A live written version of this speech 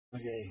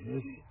Okay,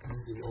 this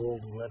is the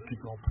old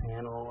electrical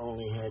panel.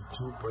 Only had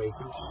 2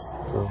 breakers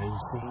for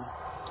AC.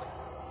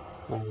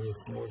 Only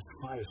forced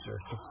 5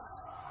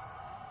 circuits.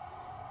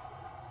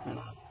 And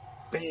a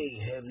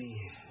big, heavy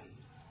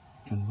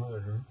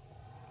converter,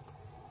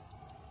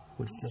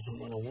 which doesn't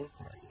want to work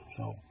right.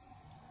 So,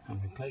 I'm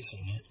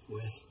replacing it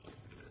with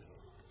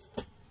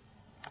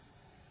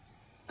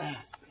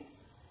that,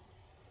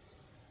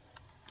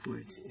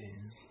 which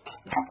is,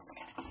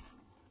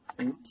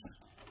 oops,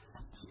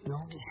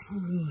 spill the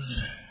screws.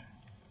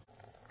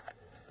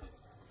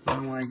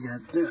 Now I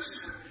got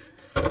this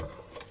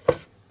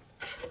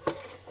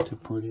to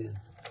put in.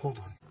 Hold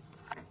on.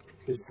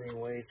 This thing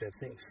weighs, I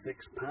think,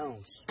 6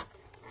 pounds.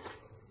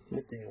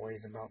 That thing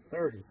weighs about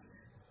 30.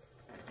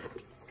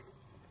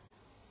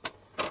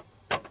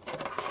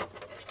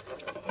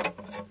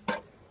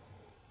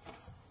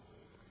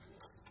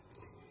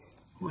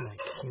 What a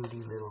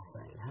cutie little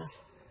thing, huh?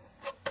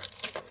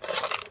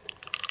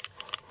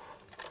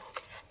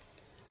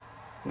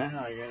 Now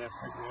I gotta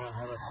figure out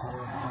how to fill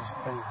up this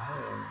big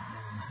hole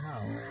and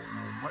how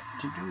and what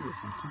to do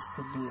with it. This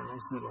could be a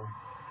nice little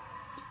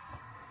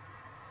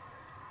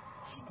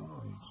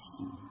storage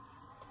thing.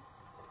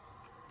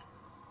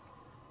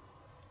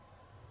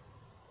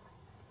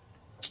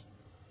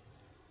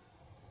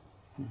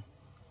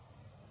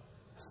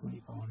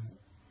 Sleep on it.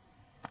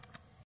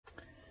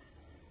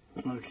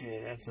 Okay,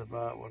 that's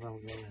about what I'm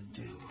gonna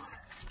do.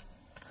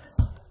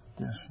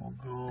 This will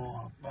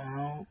go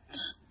about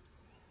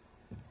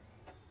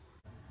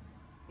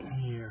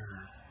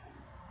here.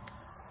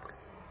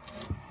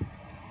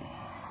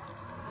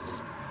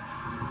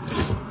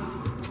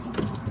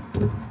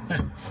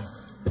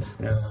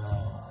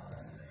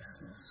 This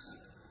is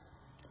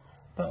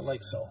about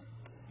like so.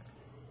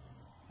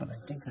 But I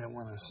think I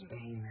want to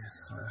stain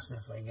this first,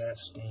 if I got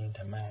stain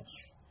to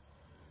match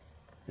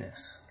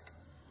this.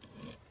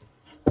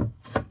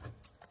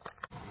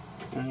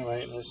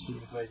 Alright, let's see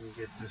if I can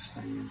get this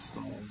thing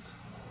installed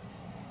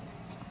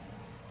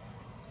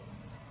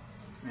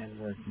and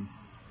working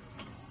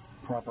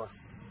proper.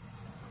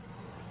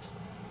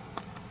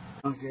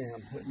 Okay,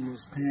 I'm putting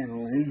this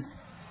panel in.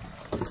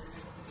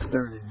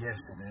 Started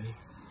yesterday.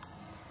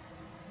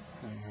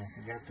 And I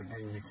forgot to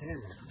bring the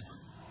camera.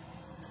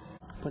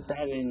 Put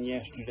that in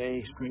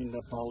yesterday, straightened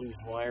up all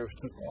these wires,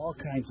 took all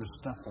kinds of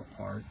stuff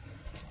apart.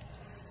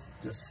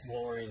 This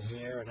flooring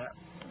here, that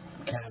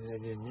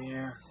cabinet in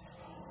there,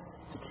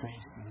 to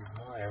trace these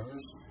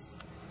wires.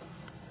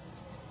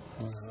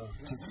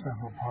 Took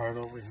stuff apart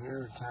over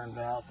here. It turned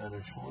out that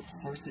a short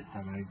circuit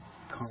that I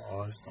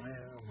caused,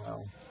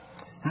 well,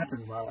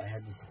 happened while I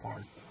had this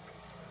apart.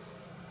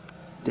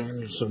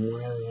 Damaged some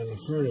wiring on the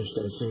furnace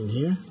that's in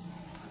here.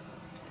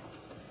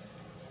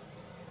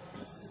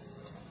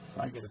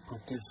 So I gotta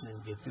put this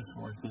in, get this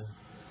working,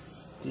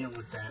 deal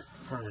with that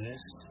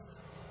furnace.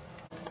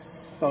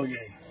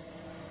 Okay.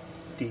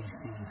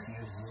 DC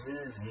fuses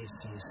in,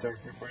 AC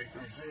circuit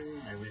breakers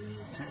in,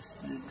 everything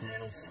tested,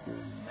 panel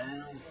screwed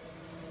down.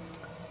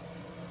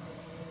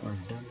 We're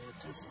done with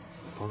this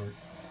part.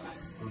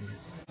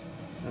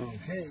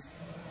 Okay,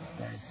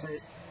 that's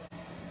it.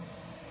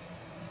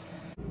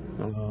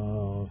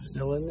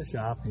 Still in the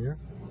shop here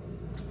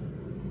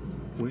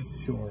with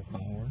shore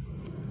power.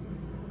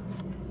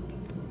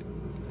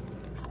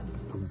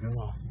 I'm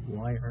gonna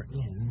wire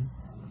in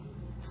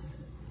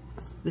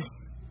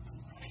this.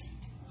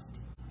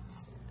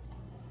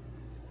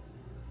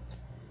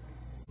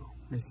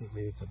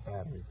 Basically, it's a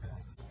battery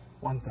pack.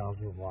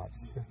 1,000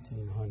 watts,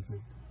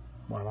 1,500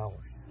 watt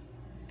hours.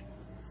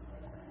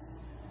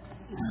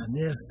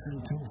 This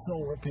and 2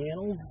 solar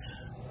panels.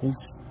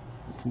 There's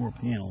 4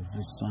 panels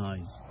this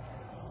size.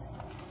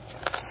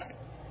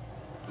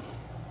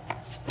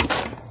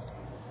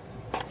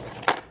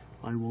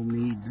 I will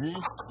need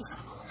this.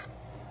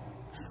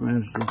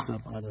 Smash this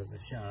up out of the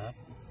shop.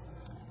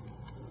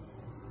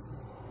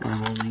 I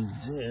will need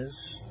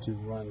this to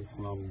run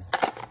from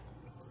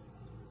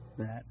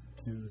that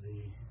to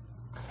the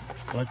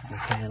electrical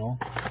panel.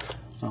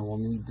 I will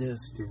need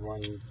this to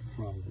run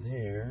from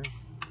there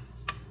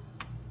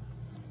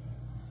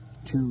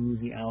to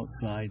the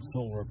outside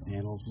solar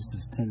panels. This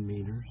is 10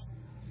 meters,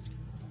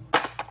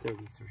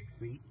 33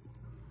 feet.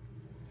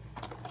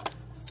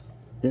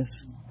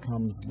 This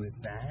comes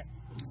with that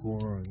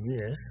for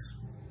this,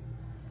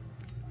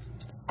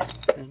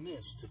 and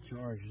this to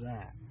charge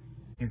that.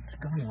 It's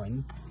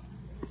going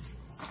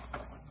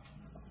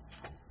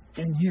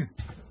in here.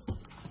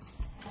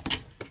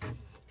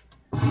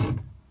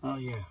 Oh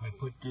yeah, I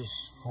put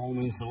this foam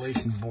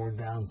insulation board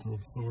down to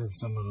absorb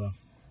some of the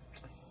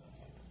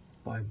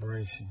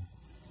vibration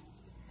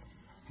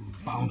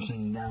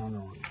bouncing down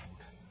on it.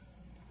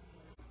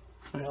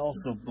 I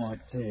also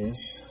bought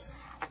this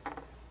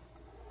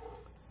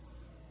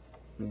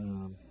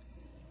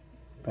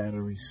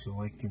battery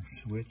selector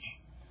switch.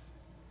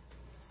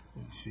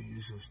 Let's see,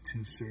 this is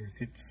 2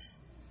 circuits.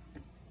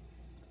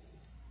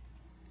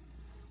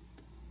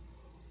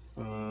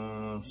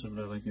 So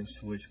that I can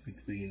switch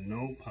between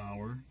no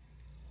power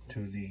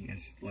to the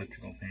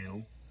electrical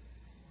panel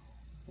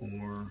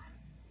or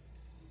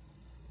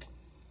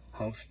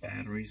house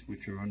batteries,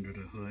 which are under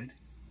the hood,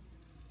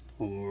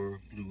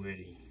 or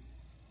Bluetti.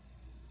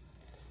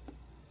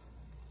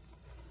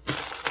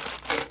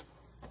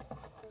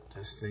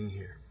 This thing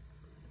here.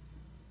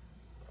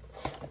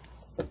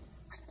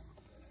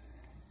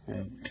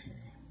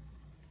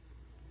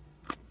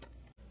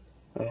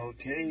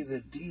 Okay,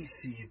 the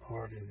DC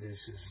part of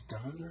this is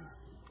done.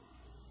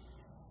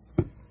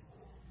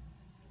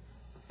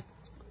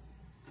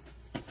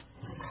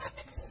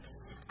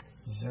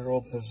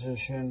 Zero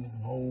position,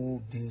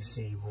 no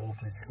DC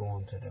voltage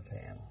going to the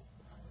panel.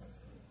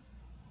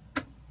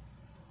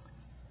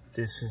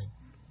 This is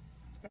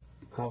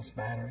house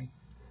battery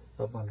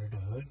up under the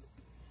hood.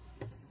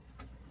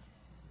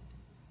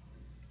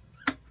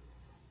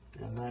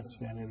 And that's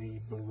going to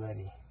be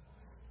Bluetti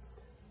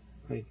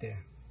right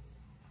there.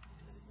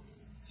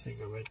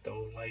 Cigarette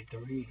don't light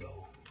their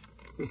ego.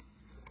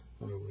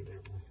 Or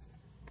whatever.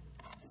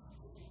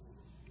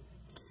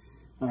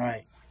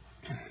 Alright.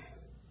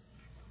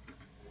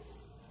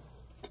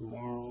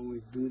 Tomorrow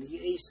we do the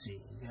AC.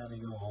 Gotta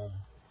go home.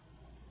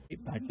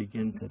 Back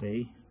again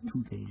today,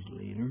 2 days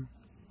later.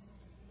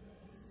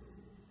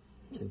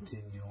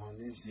 Continue on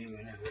this,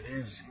 even if it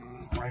is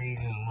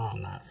freezing. Well,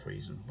 not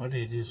freezing, but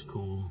it is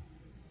cool.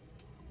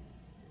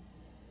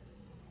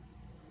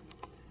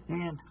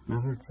 And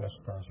another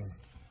trespasser.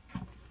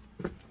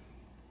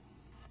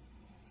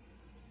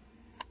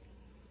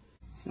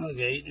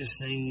 Okay, this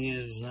thing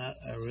is not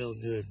a real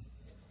good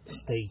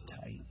stay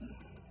tight.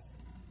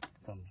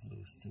 Comes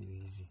loose too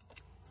easy.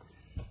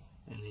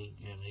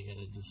 And I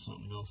gotta do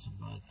something else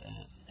about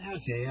that.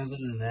 Okay, other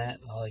than that,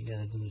 all I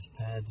gotta do is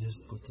pad this,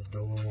 put the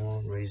door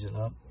on, raise it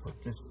up,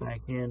 put this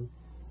back in.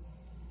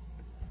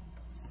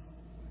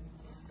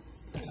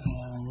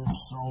 And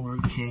this solar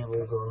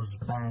cable goes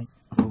back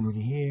over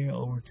to here,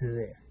 over to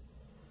there.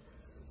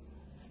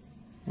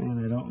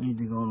 And I don't need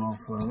to go no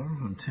further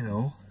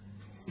until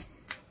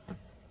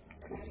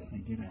I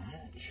get a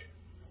hatch.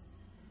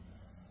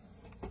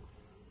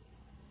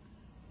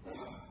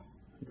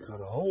 I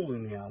cut a hole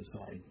in the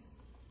outside.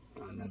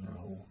 Another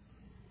hole.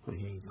 I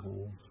hate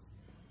holes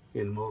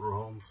in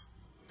motorhomes.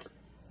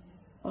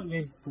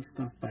 Okay, put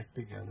stuff back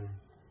together.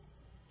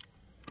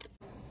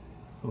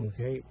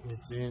 Okay,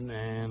 it's in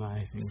and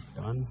I think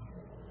done.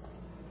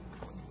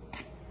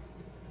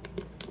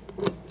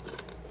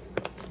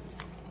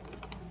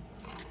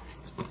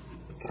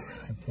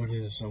 Put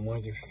in some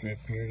weather strip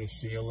here to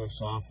seal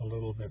this off a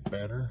little bit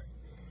better.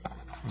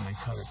 And I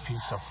cut a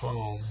piece of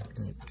foam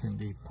that can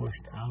be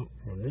pushed out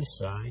from this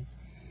side,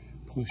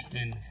 pushed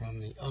in from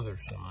the other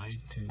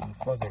side to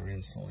further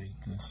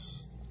insulate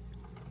this.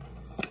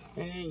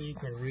 And you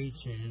can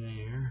reach in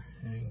there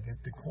and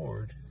get the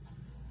cord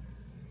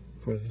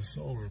for the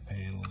solar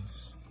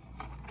panels.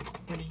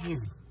 Pretty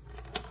easy.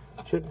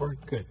 Should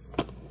work good.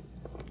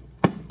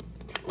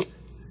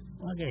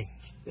 Okay,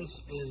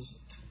 this is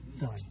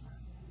done.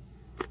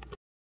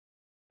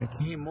 I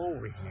came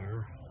over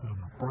here on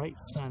a bright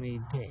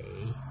sunny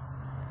day,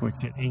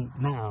 which it ain't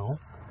now,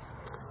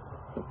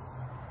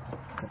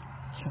 to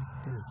check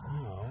this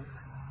out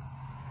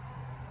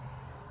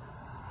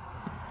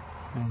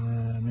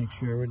and make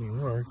sure everything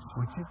works,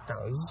 which it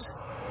does.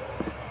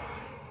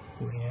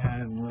 We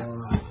have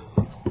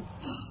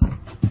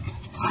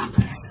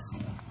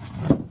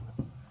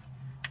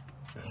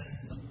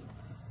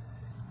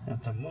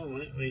at the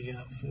moment we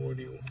got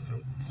 40,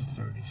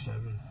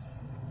 37.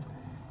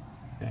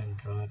 And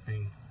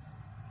dropping.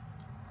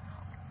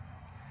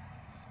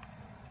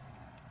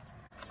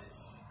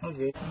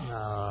 Okay.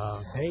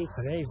 Okay,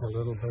 today's a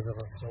little bit of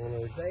a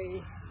solar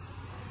day.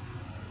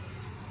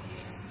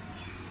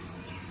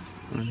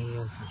 Running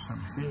into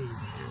some shade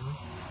here.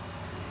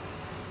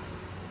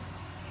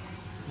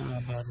 How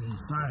about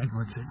inside?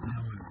 What's it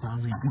doing?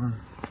 Probably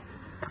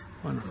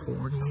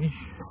 140-ish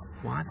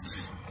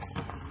watts.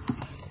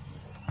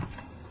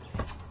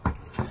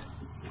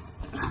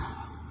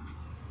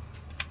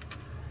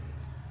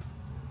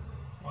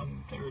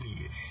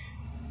 130-ish.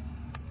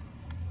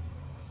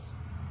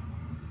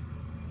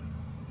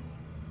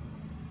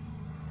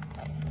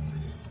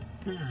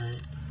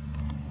 Alright.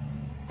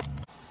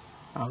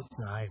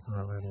 Outside for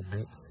a little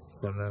bit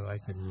so that I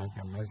can make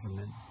a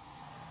measurement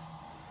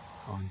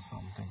on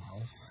something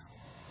else.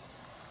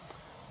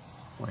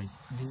 Like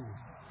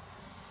these.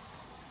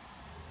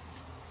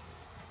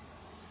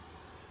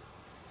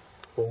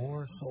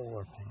 4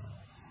 solar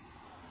panels.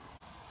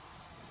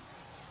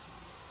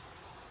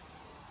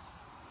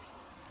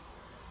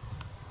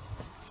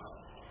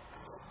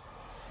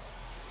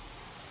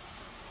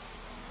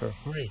 For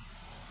free.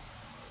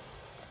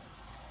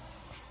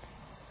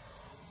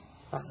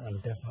 That one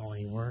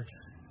definitely works.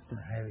 They're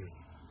heavy.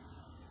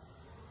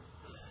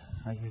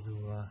 I could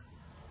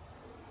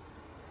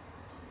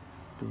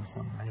do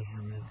some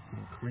measurements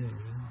and cleaning.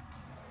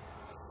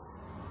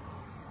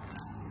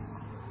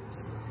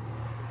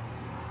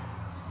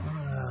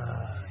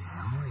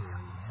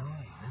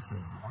 This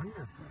is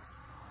wonderful.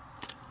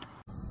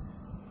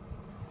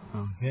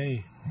 Okay,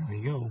 here we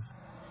go.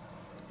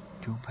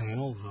 2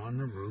 panels on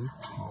the roof,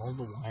 all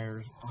the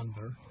wires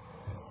under.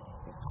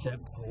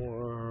 Except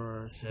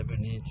for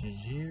 7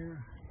 inches here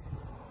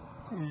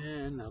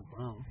and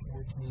about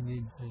 14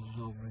 inches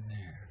over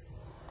there.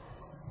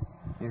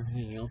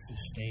 Everything else is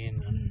staying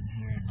under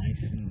here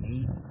nice and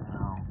neat.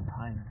 I'll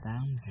tie it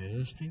down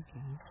just in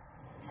case.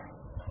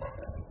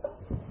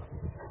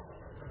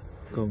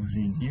 Goes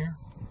in here.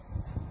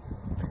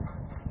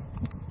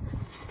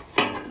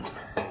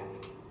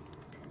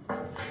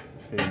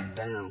 And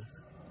down.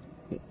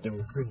 The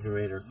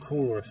refrigerator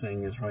cooler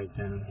thing is right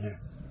down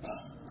here.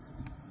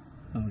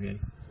 Okay,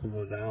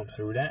 we'll go down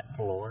through that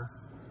floor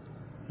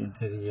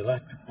into the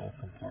electrical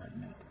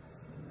compartment.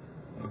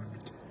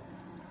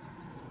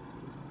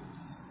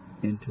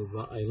 Into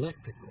the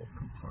electrical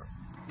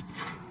compartment,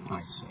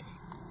 I say.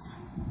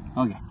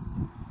 Okay.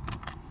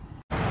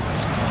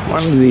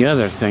 One of the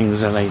other things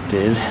that I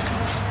did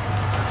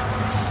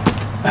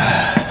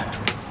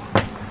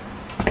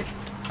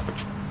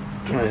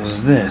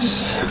was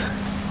this.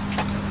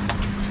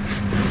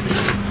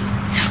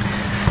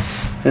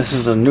 This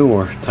is a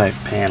newer type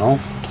panel.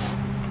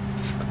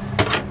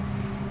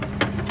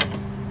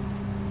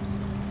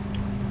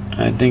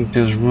 I think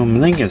there's room,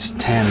 I think it's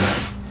 10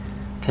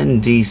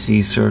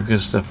 DC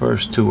circuits. The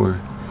first two are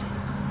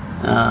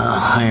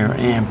higher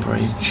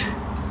amperage.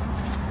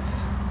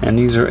 And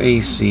these are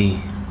AC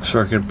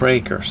circuit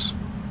breakers.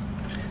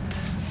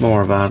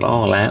 More about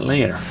all that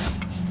later.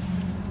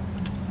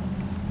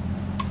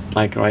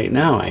 Like right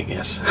now, I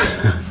guess.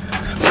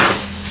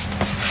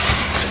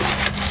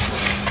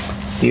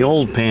 The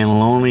old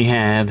panel only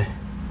had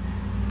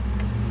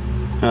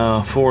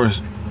 4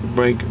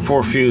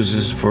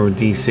 fuses for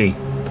DC.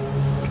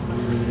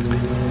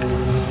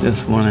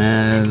 This one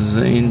has,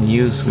 in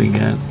use, we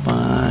got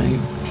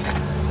 5.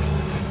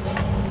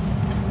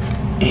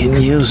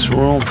 In use,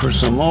 room for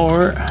some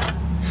more.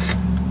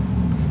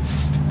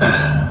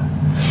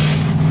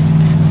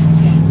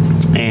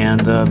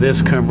 And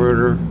this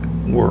converter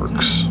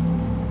works,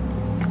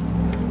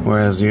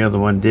 whereas the other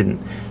one didn't.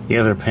 The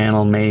other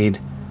panel made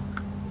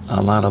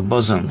a lot of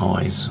buzzing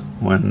noise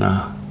when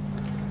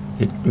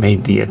it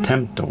made the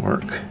attempt to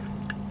work.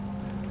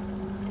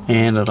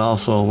 And it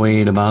also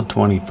weighed about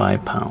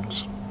 25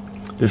 pounds.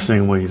 This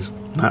thing weighs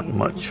not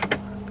much.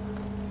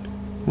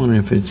 Wonder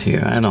if it's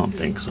here. I don't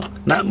think so.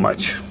 Not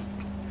much.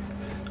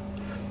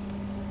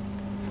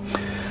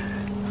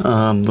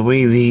 The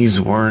way these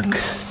work,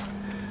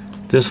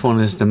 this one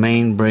is the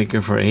main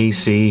breaker for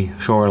AC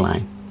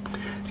shoreline.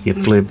 You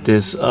flip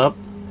this up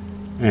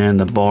and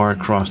the bar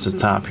across the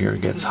top here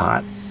gets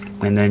hot.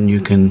 And then you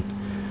can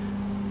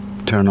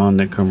turn on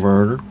the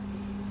converter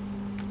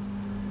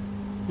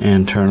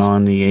and turn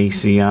on the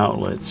AC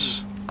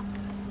outlets.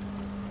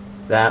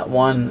 That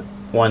one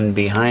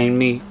behind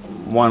me,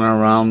 one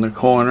around the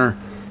corner,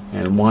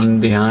 and one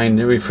behind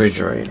the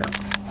refrigerator.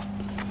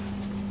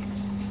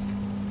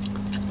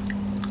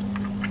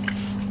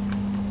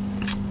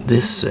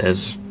 This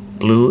says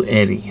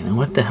Bluetti. And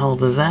what the hell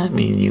does that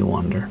mean, you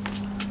wonder?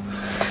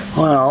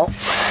 Well,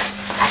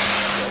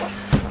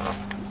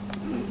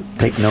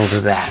 take note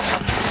of that.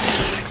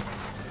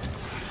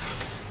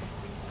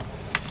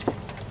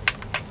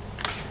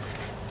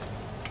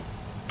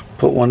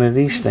 Put one of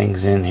these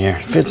things in here.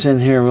 It fits in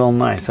here real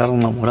nice. I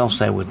don't know what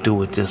else I would do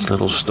with this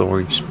little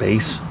storage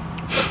space.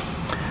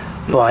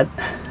 But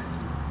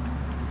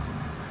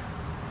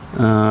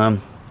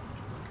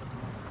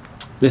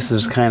this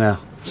is kind of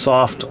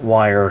soft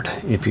wired,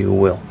 if you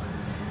will,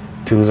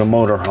 to the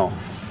motorhome.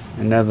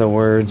 In other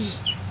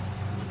words,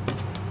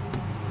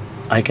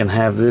 I can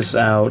have this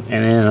out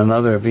and in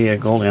another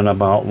vehicle in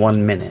about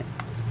 1 minute.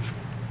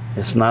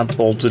 It's not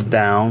bolted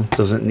down,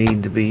 doesn't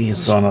need to be.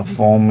 It's on a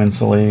foam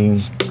insulating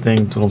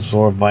thing to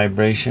absorb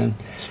vibration.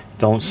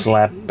 Don't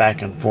slap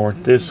back and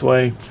forth this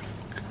way.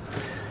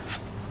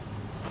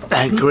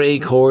 That gray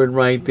cord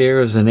right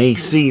there is an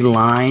AC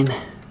line,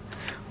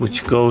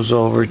 which goes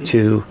over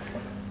to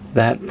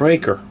that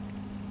breaker.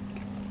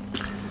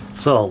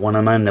 So when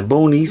I'm on the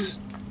boonies,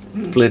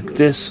 flip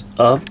this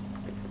up,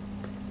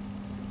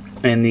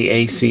 and the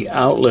AC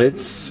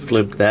outlets,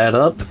 flip that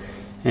up,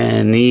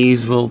 and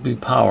these will be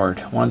powered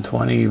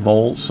 120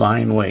 volt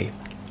sine wave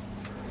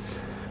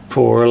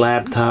for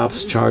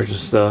laptops, charging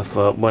stuff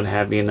up, what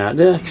have you not.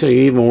 It actually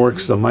even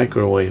works the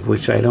microwave,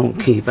 which I don't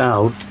keep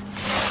out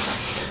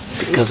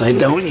because I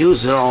don't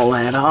use it all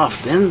that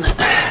often.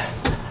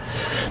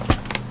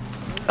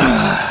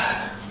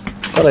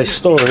 But I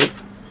store it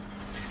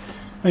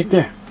right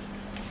there.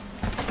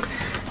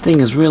 Thing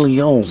is really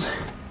old,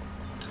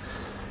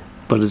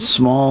 but it's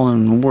small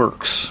and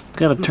works.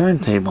 Got a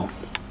turntable.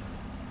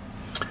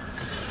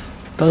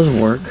 Does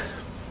work.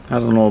 I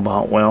don't know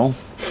about well,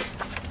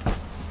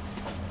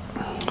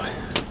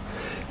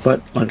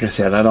 but like I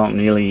said, I don't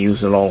really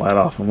use it all that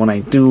often. When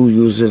I do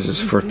use it,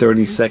 it's for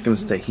 30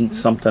 seconds to heat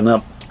something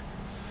up.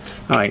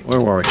 Alright,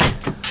 where were we?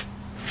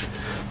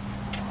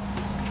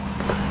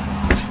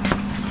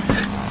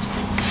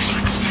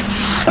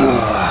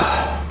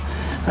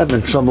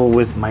 Having trouble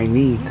with my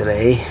knee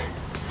today.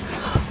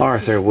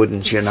 Arthur,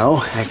 wouldn't you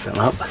know, acting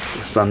up,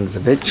 the son's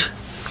a bitch.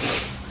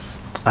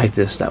 I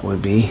guess that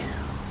would be.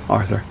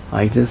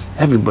 arthritis.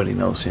 Everybody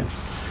knows him.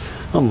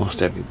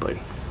 Almost everybody.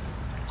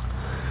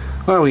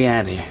 Where are we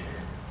at here?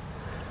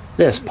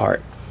 This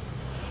part.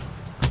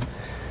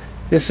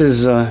 This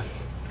is a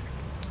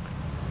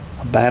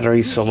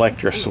battery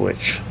selector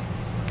switch.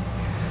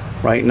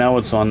 Right now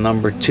it's on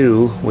number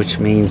 2, which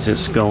means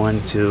it's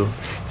going to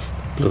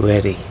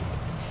Bluetti.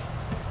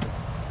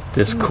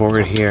 This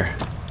cord here.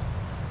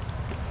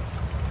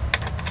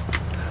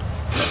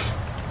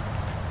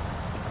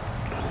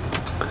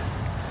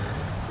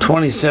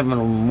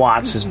 $27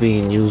 watts is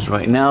being used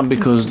right now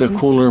because the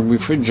cooler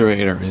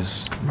refrigerator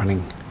is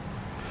running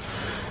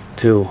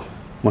too.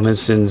 When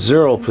it's in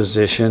 0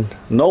 position,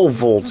 no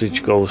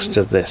voltage goes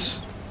to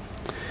this.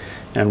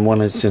 And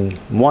when it's in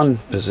 1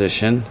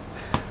 position,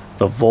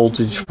 the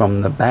voltage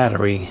from the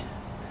battery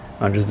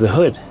under the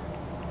hood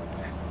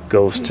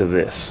goes to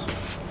this.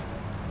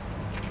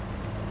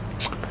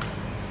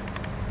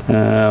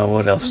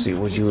 What else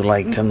would you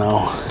like to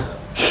know?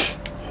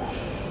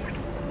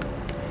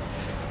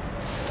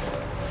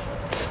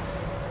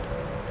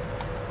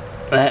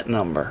 That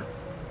number.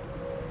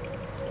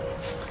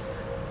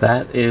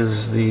 That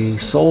is the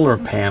solar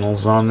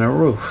panels on their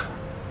roof.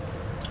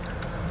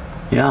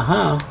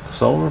 Yeah,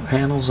 solar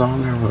panels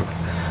on their roof.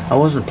 I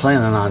wasn't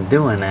planning on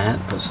doing that,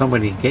 but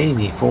somebody gave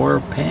me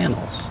 4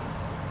 panels.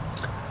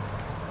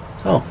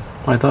 So,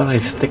 I thought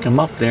I'd stick them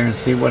up there and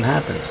see what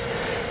happens.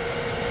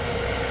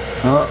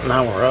 Oh,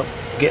 now we're up,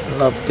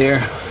 getting up there.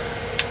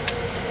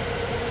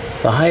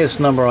 The highest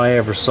number I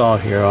ever saw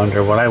here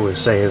under what I would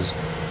say is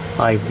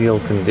ideal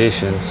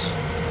conditions.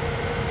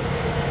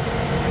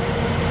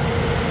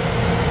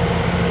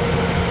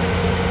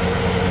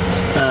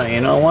 You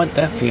know what?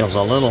 That feels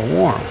a little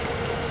warm.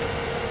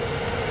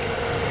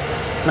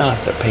 I'll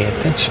have to pay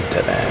attention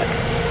to that.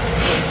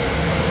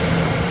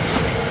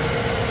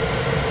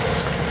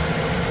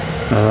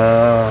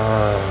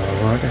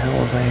 Where the hell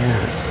was I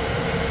at?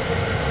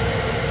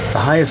 The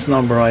highest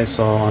number I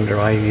saw under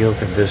ideal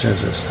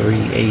conditions is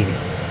 380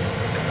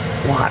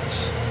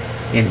 watts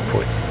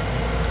input.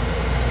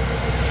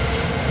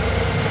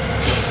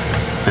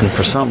 And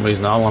for some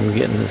reason, all I'm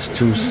getting is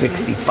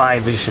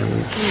 265-ish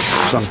and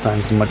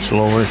sometimes much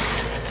lower.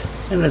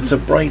 And it's a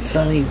bright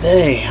sunny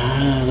day.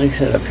 At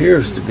least it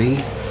appears to be.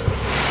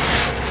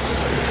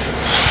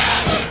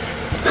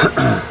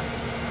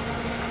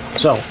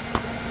 So,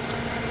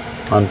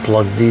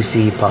 unplug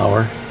DC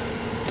power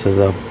to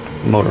the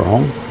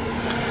motorhome.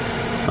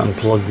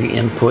 Unplug the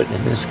input,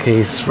 in this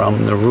case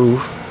from the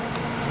roof.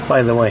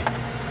 By the way,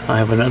 I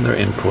have another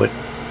input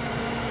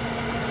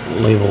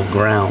labeled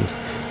ground.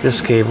 This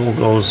cable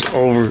goes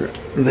over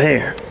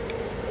there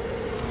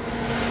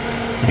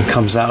and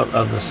comes out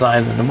of the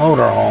side of the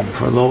motorhome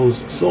for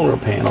those solar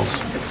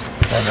panels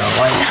that are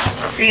right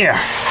here.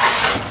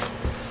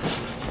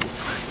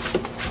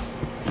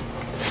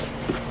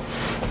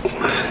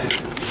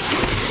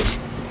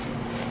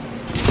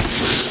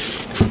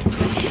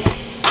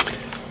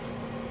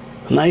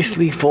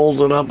 Nicely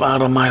folded up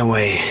out of my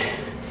way.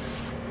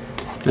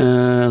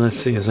 Let's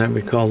see, as I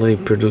recall, they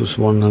produce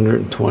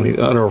 120,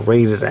 or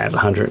rated at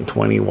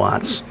 120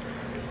 watts,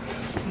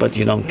 but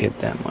you don't get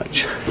that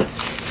much.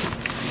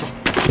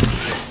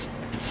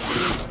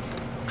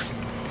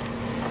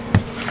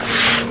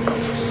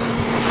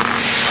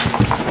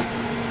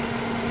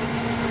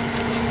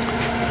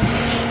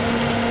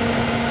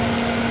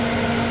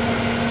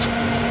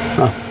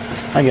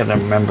 I gotta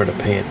remember to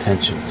pay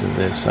attention to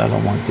this. I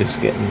don't want this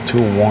getting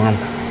too warm.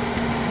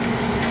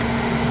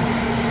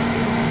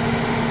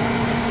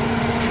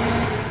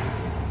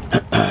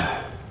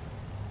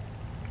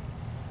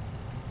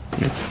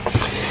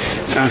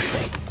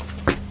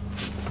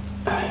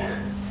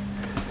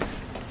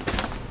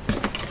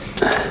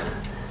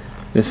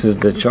 This is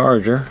the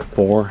charger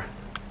for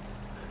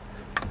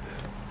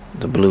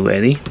the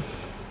Bluetti.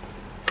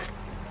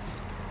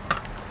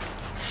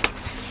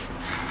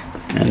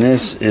 And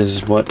this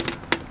is what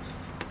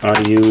I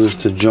use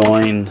to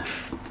join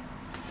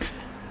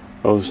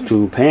those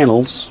 2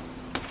 panels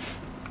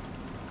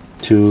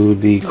to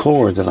the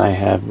cord that I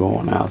have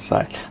going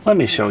outside. Let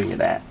me show you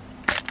that.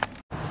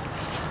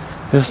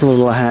 This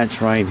little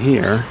hatch right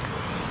here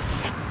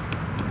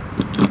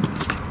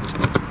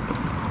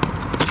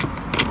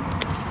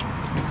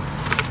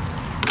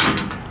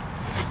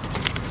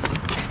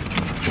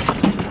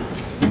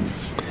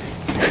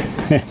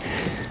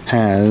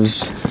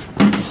has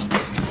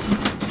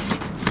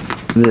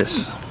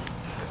this,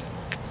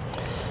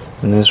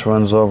 and this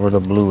runs over the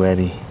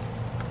Bluetti,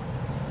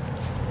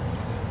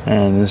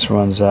 and this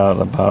runs out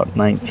about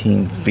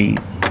 19 feet,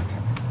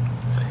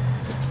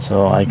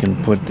 so I can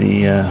put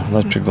the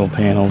electrical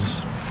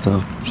panels,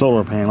 the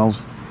solar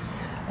panels,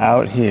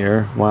 out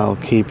here while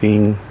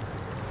keeping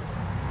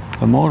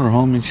the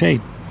motorhome in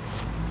shape,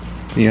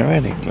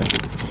 theoretically.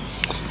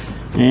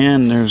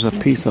 And there's a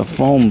piece of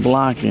foam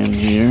block in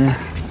here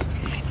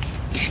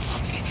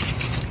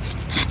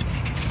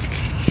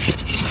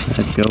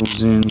that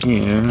goes in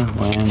here,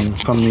 and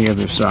from the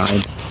other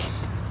side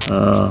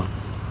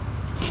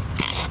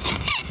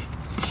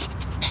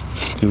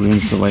to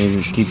insulate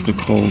it, keep the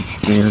cold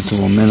air to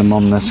a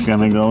minimum that's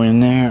gonna go in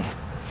there.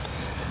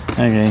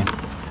 Okay.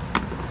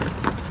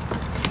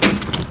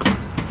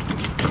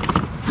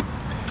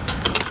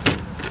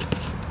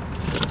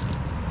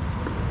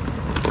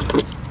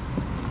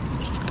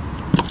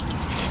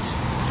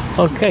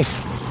 Okay,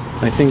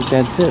 I think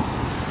that's it.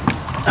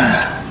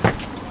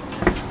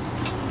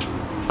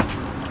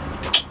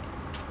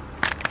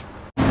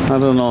 I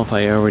don't know if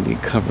I already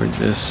covered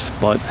this,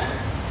 but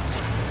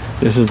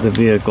this is the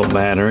vehicle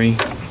battery,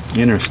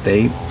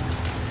 Interstate,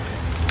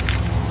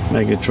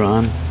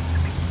 Megatron.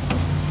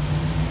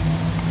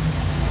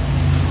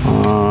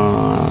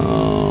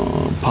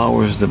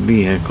 Powers the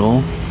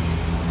vehicle.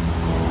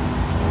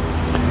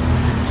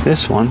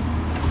 This one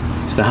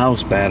is the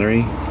house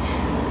battery,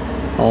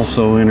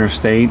 also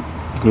Interstate,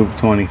 Group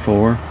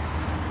 24,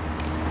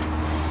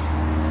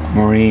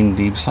 Marine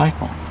Deep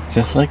Cycle,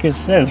 just like it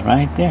says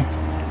right there.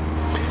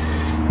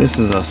 This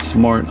is a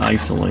smart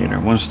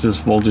isolator. Once this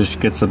voltage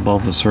gets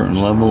above a certain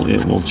level,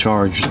 it will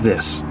charge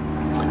this.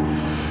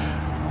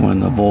 When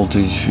the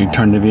voltage, you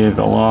turn the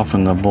vehicle off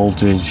and the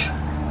voltage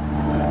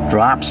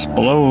drops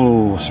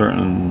below a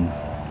certain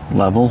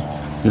level,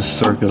 this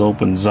circuit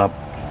opens up.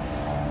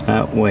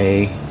 That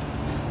way,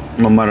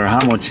 no matter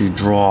how much you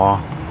draw,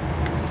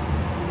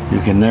 you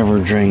can never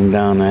drain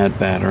down that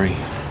battery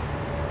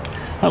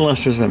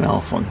unless there's a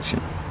malfunction.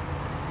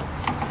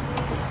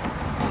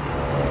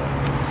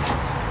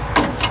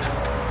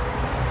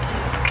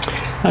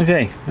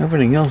 Okay,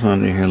 everything else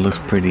under here looks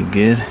pretty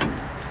good.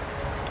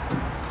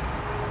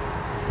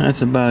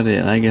 That's about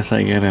it. I guess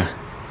I gotta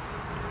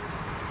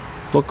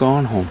book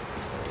on home.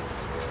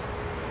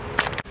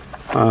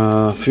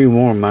 A few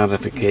more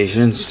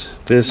modifications.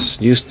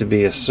 This used to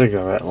be a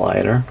cigarette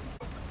lighter.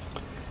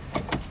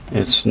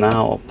 It's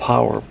now a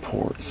power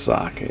port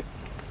socket.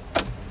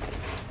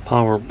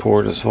 Power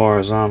port, as far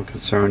as I'm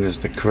concerned, is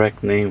the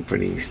correct name for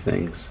these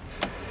things.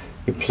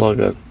 You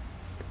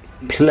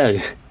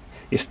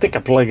you stick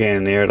a plug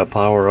in there to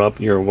power up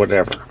your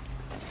whatever.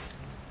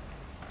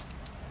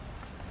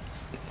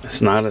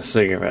 It's not a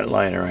cigarette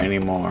lighter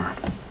anymore.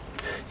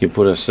 You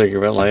put a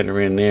cigarette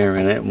lighter in there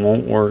and it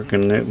won't work,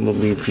 and it will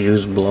be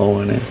fuse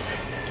blowing and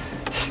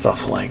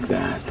stuff like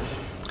that.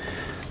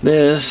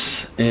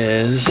 This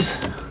is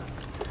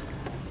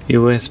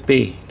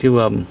USB, 2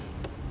 of them.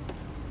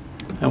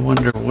 I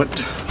wonder what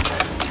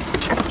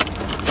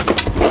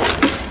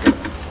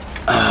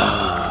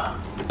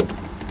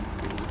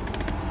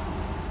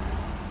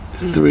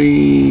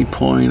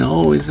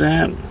 3.0 is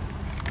that?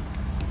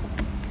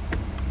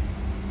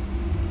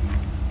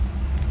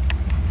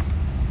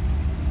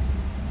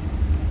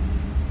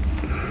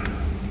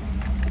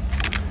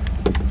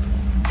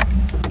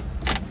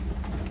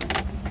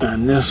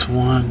 And this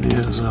one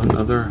is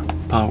another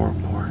power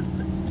port.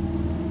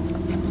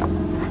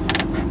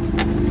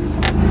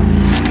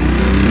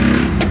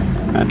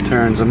 That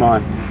turns them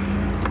on.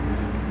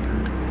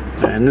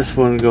 And this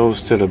one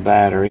goes to the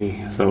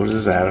battery, so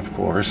does that, of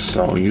course.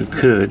 So you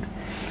could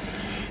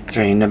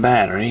drain the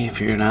battery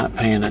if you're not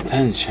paying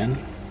attention.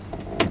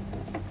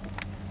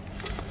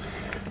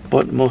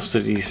 But most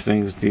of these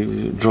things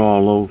do draw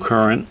low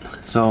current,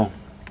 so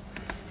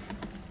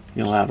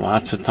you'll have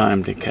lots of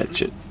time to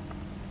catch it.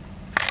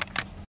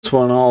 This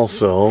one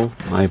also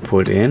I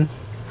put in.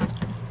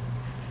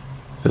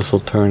 This will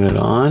turn it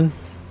on.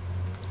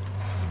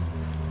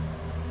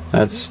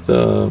 That's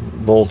the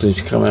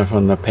voltage coming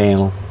from the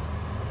panel.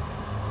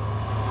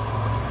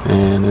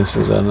 And this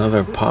is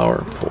another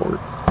power port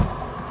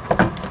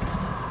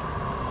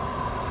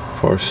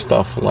for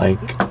stuff like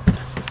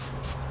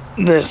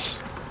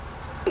this.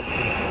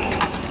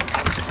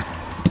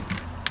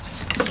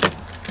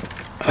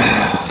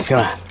 Come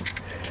on.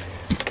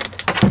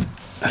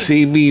 A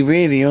CB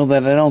radio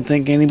that I don't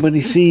think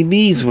anybody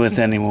CBs with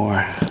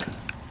anymore.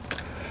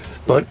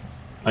 But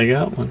I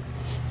got one.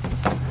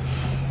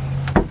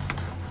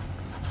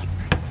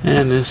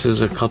 And this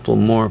is a couple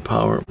more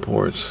power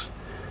ports.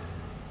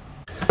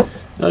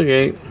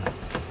 Okay.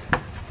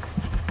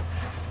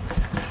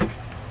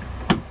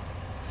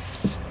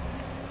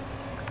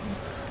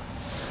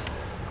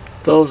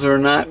 Those are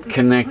not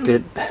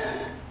connected.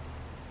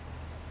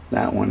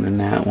 That one and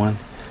that one.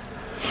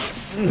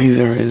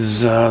 Neither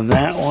is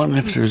that one,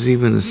 if there's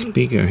even a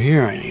speaker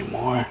here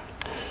anymore.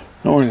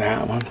 Nor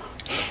that one.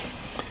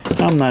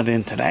 I'm not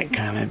into that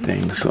kind of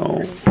thing,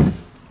 so.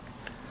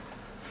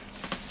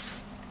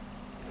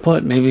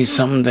 But maybe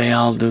someday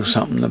I'll do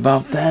something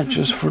about that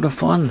just for the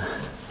fun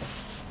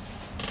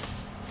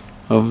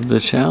of the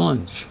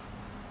challenge.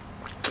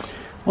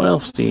 What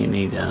else do you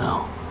need to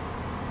know?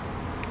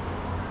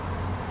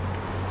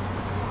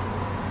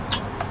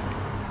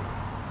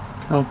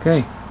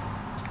 Okay.